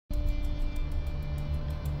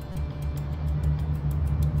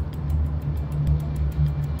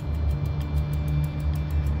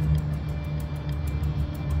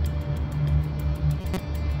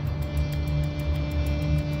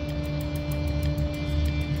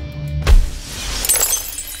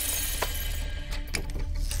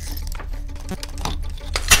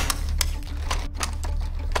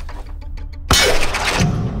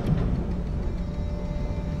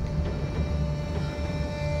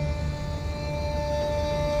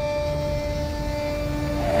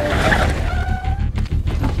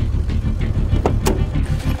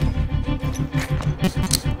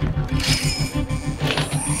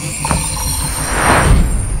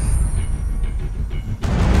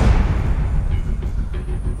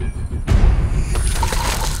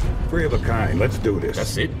Three of a kind. Let's do this.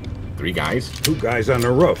 That's it? 3 guys? 2 guys on the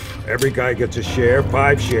roof. Every guy gets a share.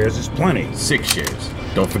 5 shares is plenty. 6 shares.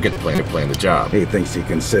 Don't forget to plan the job. He thinks he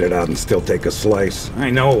can sit it out and still take a slice. I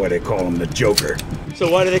know why they call him the Joker. So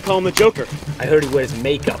why do they call him the Joker? I heard he wears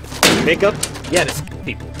makeup. Makeup? Yeah, this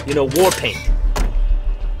people. You know, war paint.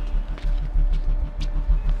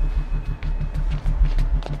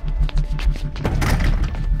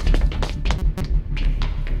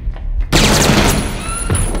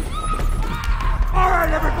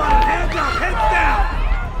 Alright, everybody, hands up, heads down!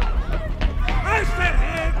 I said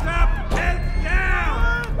hands up, heads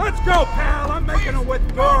down! Let's go, pal, I'm making a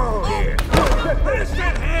withdrawal here. I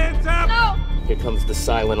said hands up! No! Here comes the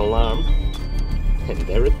silent alarm. And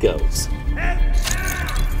there it goes. Heads down!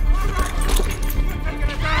 You're taking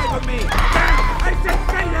a dive with me! Down! I said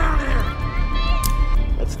stay down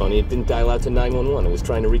here! That's funny, it didn't dial out to 911. It was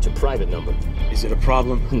trying to reach a private number. Is it a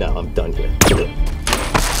problem? No, I'm done here.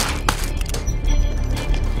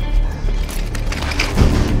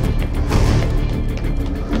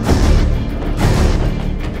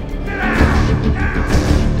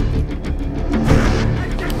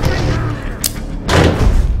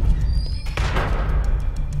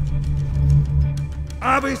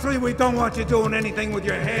 Obviously, we don't want you doing anything with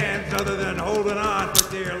your hands other than holding on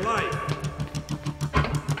for dear life.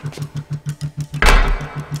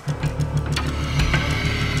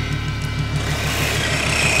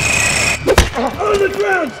 On the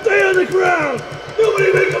ground! Stay on the ground!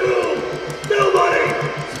 Nobody make a move! Nobody!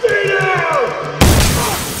 Stay down!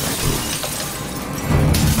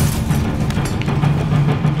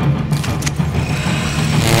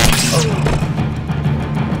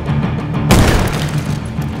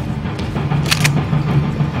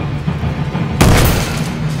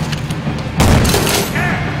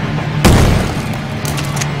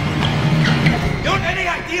 You have any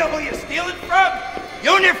idea who you're stealing from?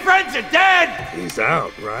 You and your friends are dead! He's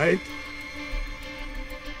out, right?